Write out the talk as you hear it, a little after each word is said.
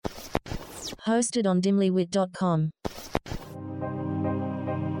Hosted on dimlywit.com.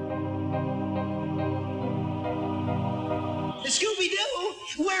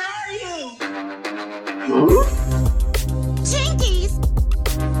 Scooby-Doo, where are you? Jinkies!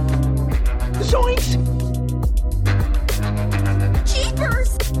 Zoinks!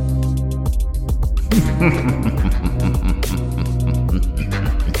 Jeepers!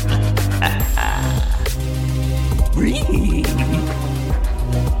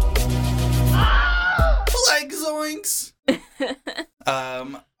 Like zoinks!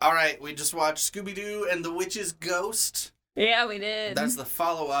 Alright, we just watched Scooby-Doo and the Witch's Ghost. Yeah, we did. That's the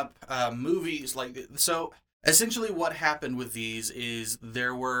follow-up movies. So, essentially what happened with these is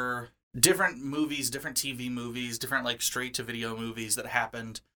there were different movies, different TV movies, different, straight-to-video movies that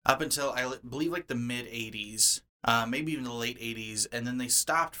happened up until, I believe, the mid-'80s. Maybe even the late 80s, and then they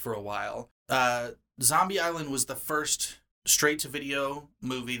stopped for a while. Zombie Island was the first straight-to-video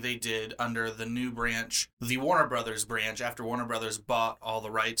movie they did under the new branch, the Warner Brothers branch, after Warner Brothers bought all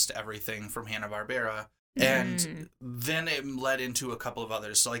the rights to everything from Hanna-Barbera. And then it led into a couple of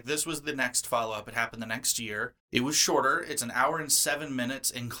others. So, this was the next follow-up. It happened the next year. It was shorter. It's 1 hour and 7 minutes,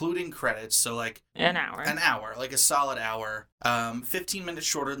 including credits. So, an hour. An hour, a solid hour. 15 minutes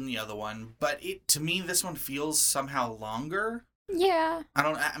shorter than the other one. But to me, this one feels somehow longer. Yeah.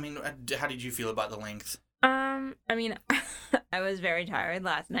 How did you feel about the length? I was very tired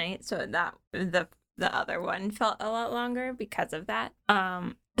last night, so that the other one felt a lot longer because of that.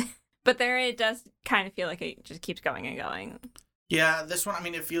 But there it does kind of feel like it just keeps going and going. Yeah, this one,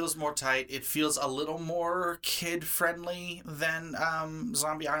 it feels more tight. It feels a little more kid-friendly than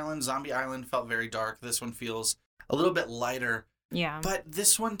Zombie Island. Zombie Island felt very dark. This one feels a little bit lighter. Yeah. But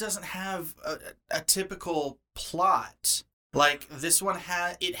this one doesn't have a typical plot. This one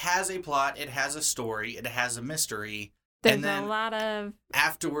has a plot, it has a story, it has a mystery. There's and then a lot of...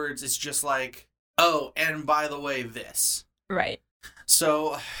 afterwards, it's just oh, and by the way, this. Right.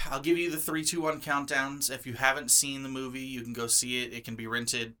 So, I'll give you the 3, 2, 1 countdowns. If you haven't seen the movie, you can go see it. It can be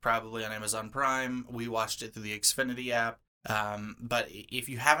rented probably on Amazon Prime. We watched it through the Xfinity app. But if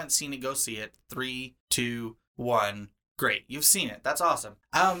you haven't seen it, go see it. 3, 2, 1. Great. You've seen it. That's awesome.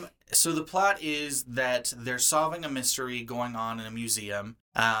 So the plot is that they're solving a mystery going on in a museum.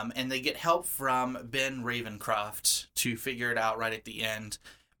 And they get help from Ben Ravencroft to figure it out right at the end.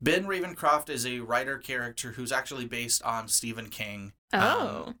 Ben Ravencroft is a writer character who's actually based on Stephen King.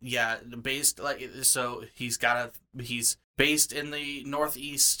 Oh. So he's based in the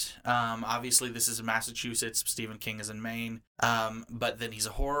Northeast. Obviously this is Massachusetts. Stephen King is in Maine. But then he's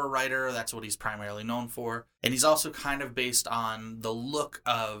a horror writer. That's what he's primarily known for. And he's also kind of based on the look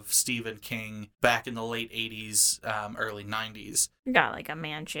of Stephen King back in the late 80s, early 90s. Got a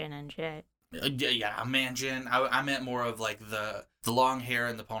mansion and shit. Yeah, a mansion. I meant more of the long hair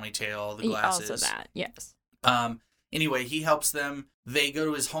and the ponytail, the glasses. Also that, yes. Anyway, he helps them. They go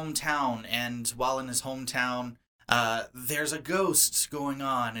to his hometown, and while in his hometown, there's a ghost going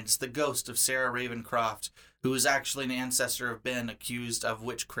on. It's the ghost of Sarah Ravencroft, who is actually an ancestor of Ben, accused of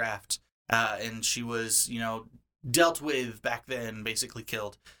witchcraft. And she was, dealt with back then, basically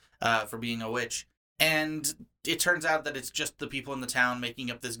killed for being a witch. And it turns out that it's just the people in the town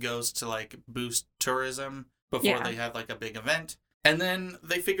making up this ghost to, boost tourism before they have, a big event. And then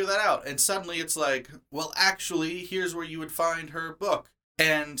they figure that out. And suddenly it's well, actually, here's where you would find her book.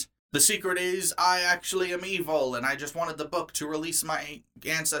 And the secret is I actually am evil, and I just wanted the book to release my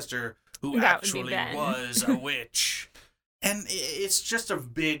ancestor, who actually was a witch. And it's just a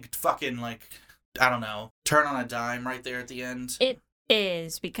big fucking, turn on a dime right there at the end. It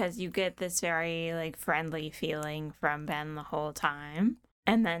is, because you get this very, friendly feeling from Ben the whole time.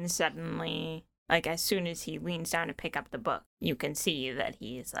 And then suddenly, as soon as he leans down to pick up the book, you can see that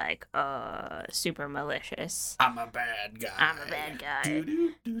he's, super malicious. I'm a bad guy.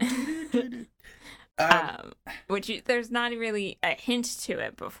 Which there's not really a hint to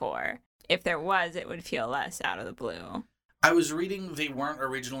it before. If there was, it would feel less out of the blue. I was reading they weren't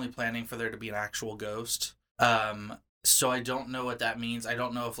originally planning for there to be an actual ghost. So I don't know what that means. I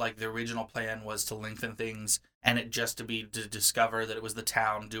don't know if the original plan was to lengthen things and it just to discover that it was the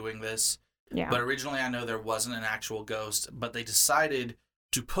town doing this. Yeah. But originally I know there wasn't an actual ghost, but they decided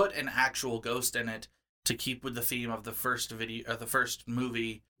to put an actual ghost in it to keep with the theme of the first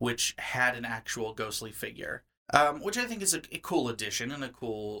movie, which had an actual ghostly figure. Which I think is a cool addition and a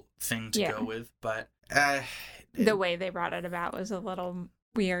cool thing to go with, but the way they brought it about was a little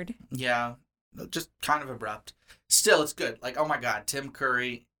weird. Yeah. Just kind of abrupt. Still, it's good. Oh my god, Tim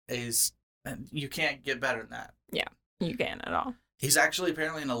Curry is... You can't get better than that. Yeah, you can't at all. He's actually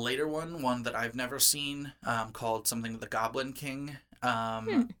apparently in a later one that I've never seen, called something The Goblin King.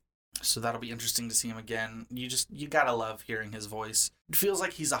 So that'll be interesting to see him again. You gotta love hearing his voice. It feels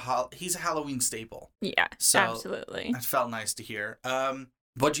like he's a Halloween staple. Yeah, So absolutely. it felt nice to hear.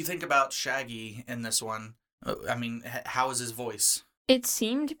 What'd you think about Shaggy in this one? I mean, how was his voice? It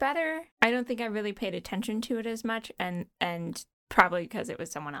seemed better. I don't think I really paid attention to it as much, and probably because it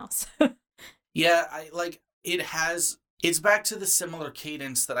was someone else. Yeah, it's back to the similar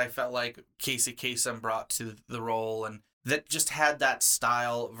cadence that I felt like Casey Kasem brought to the role, and that just had that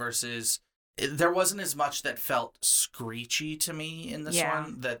style versus there wasn't as much that felt screechy to me in this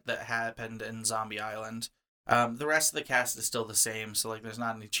one that happened in Zombie Island. The rest of the cast is still the same, so like there's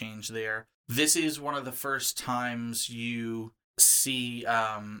not any change there. This is one of the first times you see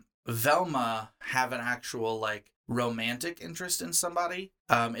Velma have an actual like romantic interest in somebody.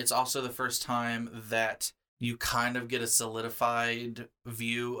 It's also the first time that you kind of get a solidified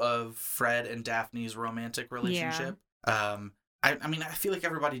view of Fred and Daphne's romantic relationship. I mean, I feel like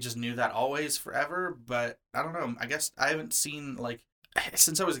everybody just knew that always forever, but I don't know. I guess I haven't seen, like,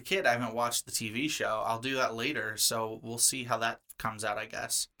 since I was a kid, I haven't watched the TV show. I'll do that later, so we'll see how that comes out, I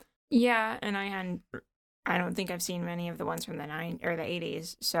guess. Yeah, and I don't think I've seen many of the ones from the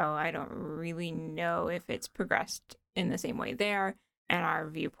 80s, so I don't really know if it's progressed in the same way there. And our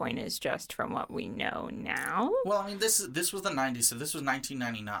viewpoint is just from what we know now. Well, I mean, this was the 90s, so this was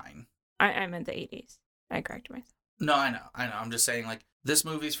 1999. I meant the 80s. I corrected myself. No, I know. I'm just saying, like, this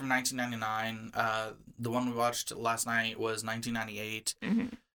movie's from 1999. The one we watched last night was 1998. Mm-hmm.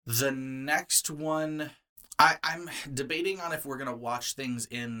 The next one, I'm debating on if we're going to watch things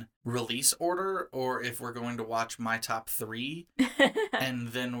in release order or if we're going to watch my top 3 and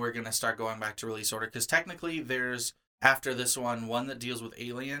then we're going to start going back to release order. Because technically there's, after this one that deals with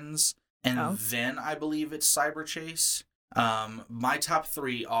aliens, and then I believe it's Cyber Chase. My top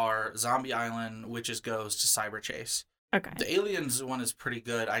 3 are Zombie Island, Witch's Ghost, Cyber Chase. Okay. The aliens one is pretty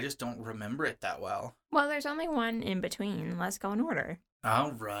good. I just don't remember it that well. Well, there's only one in between. Let's go in order.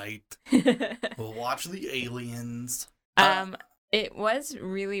 All right. We'll watch the aliens. It was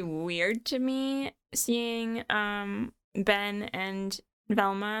really weird to me seeing Ben and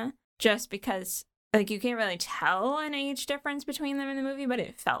Velma, just because like you can't really tell an age difference between them in the movie, but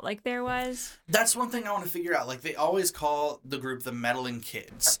it felt like there was. That's one thing I want to figure out. Like, they always call the group the Meddling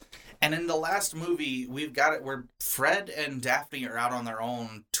Kids. And in the last movie, we've got it where Fred and Daphne are out on their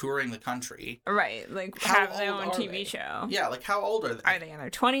own touring the country. Right, like How have their old own are TV they? show. Yeah, like how old are they? Are they in their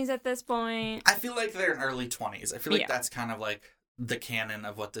 20s at this point? I feel like they're in early 20s. I feel like Yeah. that's kind of like the canon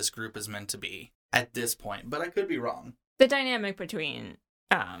of what this group is meant to be at this point. But I could be wrong. The dynamic between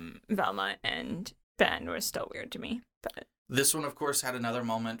Velma and Ben was still weird to me. But This one, of course, had another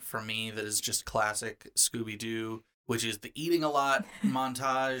moment for me that is just classic Scooby-Doo, which is the eating a lot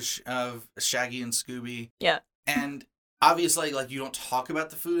montage of Shaggy and Scooby. yeah. And obviously, like, you don't talk about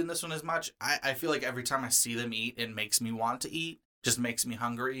the food in this one as much. I feel like every time I see them eat, it makes me want to eat. Just makes me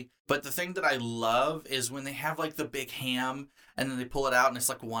hungry. But the thing that I love is when they have, like, the big ham, and then they pull it out, and it's,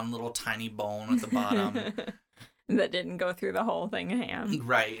 like, one little tiny bone at the bottom. That didn't go through the whole thing of ham.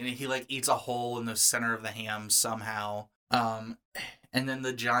 Right, and he, like, eats a hole in the center of the ham somehow. And then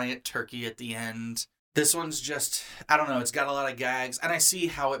the giant turkey at the end. This one's just, I don't know, it's got a lot of gags. And I see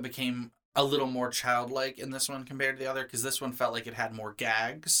how it became a little more childlike in this one compared to the other, because this one felt like it had more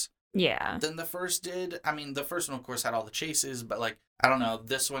gags Yeah. than the first did. I mean, the first one, of course, had all the chases, but, like, I don't know,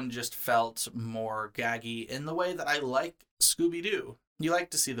 this one just felt more gaggy in the way that I like Scooby-Doo. You like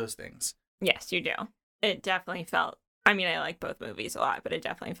to see those things. Yes, you do. It definitely felt, I mean, I like both movies a lot, but it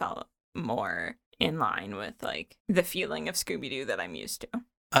definitely felt more in line with, like, the feeling of Scooby-Doo that I'm used to.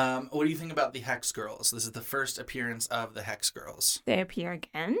 What do you think about the Hex Girls? This is the first appearance of the Hex Girls. They appear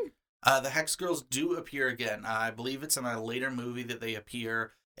again? The Hex Girls do appear again. I believe it's in a later movie that they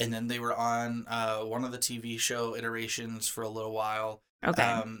appear, and then they were on one of the TV show iterations for a little while.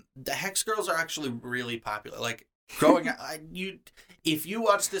 Okay. The Hex Girls are actually really popular. Like, growing up, if you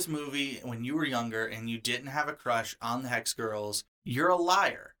watched this movie when you were younger and you didn't have a crush on the Hex Girls, you're a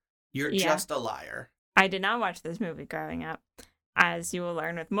liar. You're Yeah. just a liar. I did not watch this movie growing up. As you will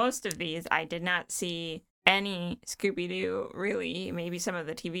learn with most of these, I did not see any Scooby-Doo, really, maybe some of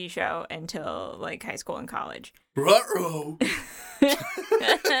the TV show, until, like, high school and college. Ruh-roh.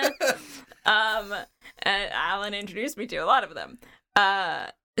 And Alan introduced me to a lot of them.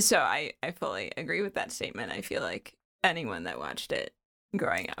 So I fully agree with that statement. I feel like anyone that watched it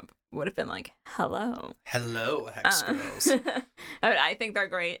growing up would have been like, hello. Hello, Hex Girls. I think they're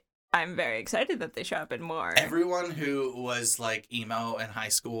great. I'm very excited that they show up in more. Everyone who was like emo in high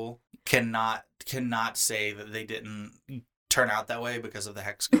school cannot say that they didn't turn out that way because of the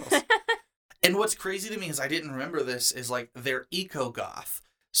Hex Girls. And what's crazy to me is I didn't remember this is like they're eco goth.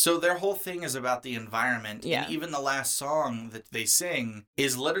 So their whole thing is about the environment. Yeah. And even the last song that they sing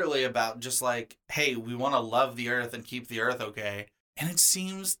is literally about just like, hey, we want to love the earth and keep the earth okay. And it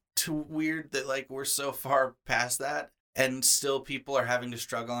seems too weird that like we're so far past that and still people are having to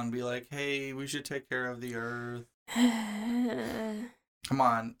struggle and be like, hey, we should take care of the earth. Come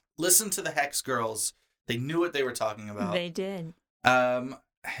on. Listen to the Hex Girls. They knew what they were talking about. They did.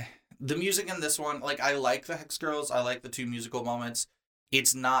 The music in this one, like, I like the Hex Girls. I like the two musical moments.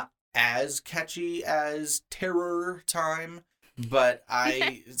 It's not as catchy as Terror Time, but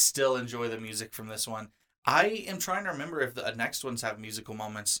I still enjoy the music from this one. I am trying to remember if the next ones have musical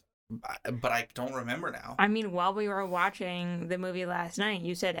moments, but I don't remember now. I mean, while we were watching the movie last night,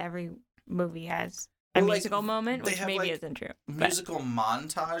 you said every movie has a Well, like, musical moment, they which have, maybe like, isn't true. But, Musical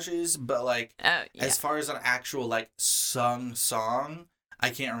montages, but like, yeah. as far as an actual like sung song, I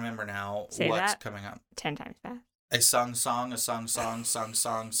can't remember now Say what's that. coming up. 10 times fast. A sung song, a sung song, sung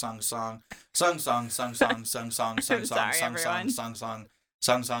song, sung song, sung song, sung song, sung song, sung I'm song, sorry, sung song, everyone. sung song,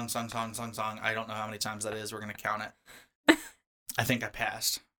 sung song, sung song, sung song. I don't know how many times that is. We're gonna count it. I think I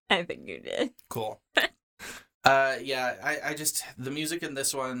passed. I think you did. Cool. Yeah, I just the music in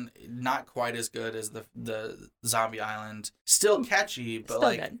this one not quite as good as the Zombie Island. Still catchy, but Still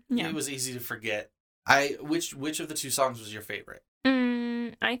like good, yeah. it was easy to forget. Which of the two songs was your favorite?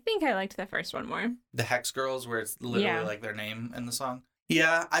 I think I liked the first one more. The Hex Girls, where it's literally Yeah. like their name in the song.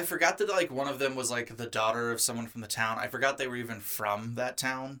 Yeah, I forgot that like one of them was like the daughter of someone from the town. I forgot they were even from that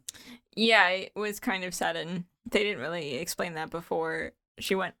town. Yeah, it was kind of sudden. They didn't really explain that before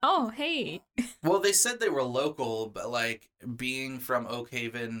she went, oh, hey. Well, they said they were local, but like being from Oak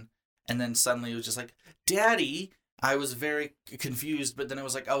Haven, and then suddenly it was just like, Daddy. I was very confused, but then it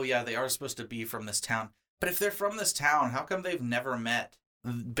was like, oh yeah, they are supposed to be from this town. But if they're from this town, how come they've never met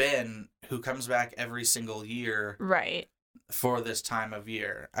Ben, who comes back every single year Right. for this time of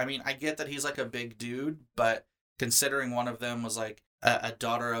year? I mean, I get that he's like a big dude, but considering one of them was like a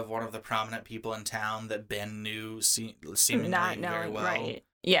daughter of one of the prominent people in town that Ben knew seemingly Not very knowing, well. right.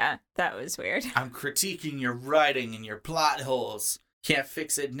 Yeah, that was weird. I'm critiquing your writing and your plot holes. Can't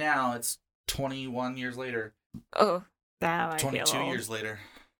fix it now. It's 21 years later. Oh, now I feel 22 old. years later.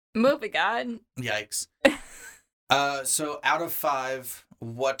 Moving on. Yikes. So out of 5,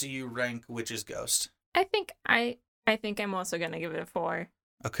 what do you rank Witch's Ghost? I think I'm also gonna give it a 4.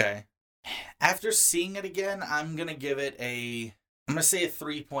 Okay. After seeing it again, I'm gonna say a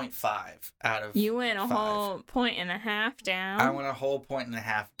 3.5 out of You went a 5. whole point and a half down. I went a whole point and a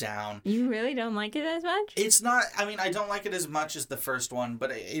half down. You really don't like it as much? It's not, I mean, I don't like it as much as the first one,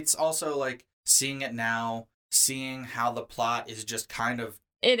 but it's also like seeing it now, seeing how the plot is just kind of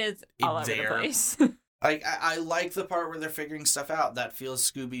It is all over the there. place. like, I like the part where they're figuring stuff out. That feels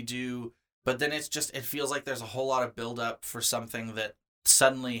Scooby-Doo, but then it feels like there's a whole lot of build-up for something that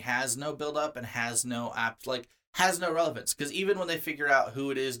suddenly has no build-up and has no relevance. Because even when they figure out who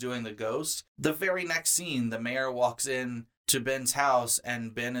it is doing the ghost, the very next scene, the mayor walks in to Ben's house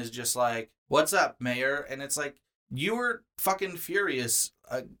and Ben is just like, "What's up, mayor?" And it's like, you were fucking furious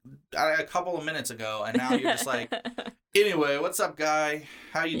a couple of minutes ago, and now you're just like, anyway, what's up, guy?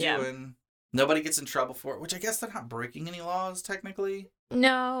 How you Yeah. doing? Nobody gets in trouble for it, which I guess they're not breaking any laws, technically.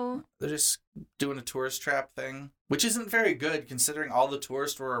 No. They're just doing a tourist trap thing, which isn't very good considering all the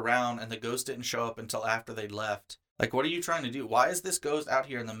tourists were around and the ghost didn't show up until after they left. Like, what are you trying to do? Why is this ghost out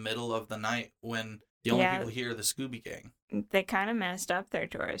here in the middle of the night when the only Yeah. people here are the Scooby Gang? They kind of messed up their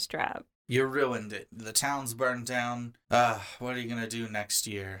tourist trap. You ruined it. The town's burned down. What are you gonna do next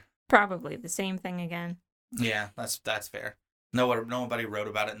year? Probably the same thing again. Yeah, that's fair. Nobody wrote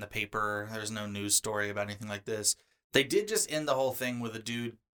about it in the paper. There's no news story about anything like this. They did just end the whole thing with a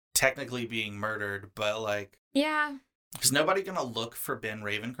dude technically being murdered, but like, Yeah. is nobody gonna look for Ben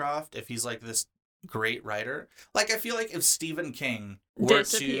Ravencroft if he's like this great writer? Like, I feel like if Stephen King were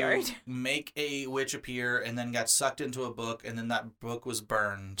Disappeared. to make a witch appear and then got sucked into a book and then that book was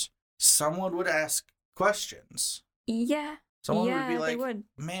burned, someone would ask questions. Yeah. Someone yeah, would be they like, would.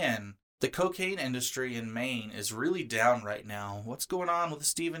 man, the cocaine industry in Maine is really down right now. What's going on with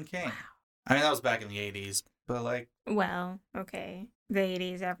Stephen King? I mean, that was back in the 80s, but like, Well, okay. The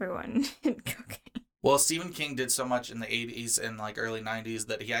 80s, everyone did cocaine. well, Stephen King did so much in the 80s and like early 90s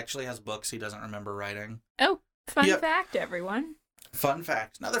that he actually has books he doesn't remember writing. Oh, fun Yep. fact, everyone. Fun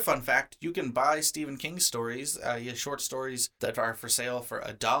fact. Another fun fact, you can buy Stephen King stories, short stories that are for sale for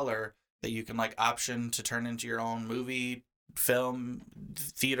 $1 that you can like option to turn into your own movie, film,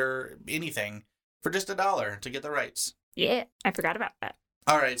 theater, anything for just $1 to get the rights. Yeah, I forgot about that.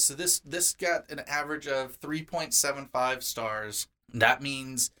 All right, so this got an average of 3.75 stars. That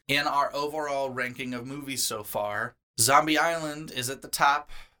means in our overall ranking of movies so far, Zombie Island is at the top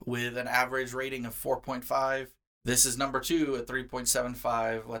with an average rating of 4.5. This is number 2 at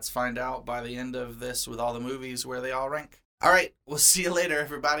 3.75. Let's find out by the end of this with all the movies where they all rank. All right, we'll see you later,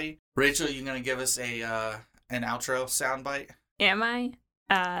 everybody. Rachel, you gonna give us an outro soundbite? Am I?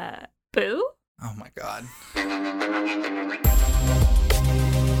 Boo? Oh my god.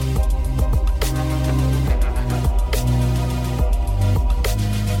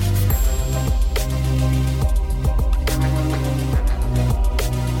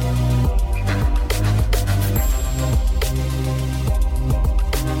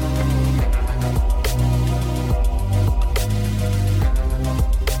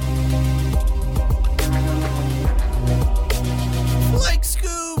 Like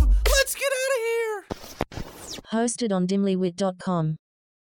Scoob, let's get out of here. Hosted on dimlywit.com.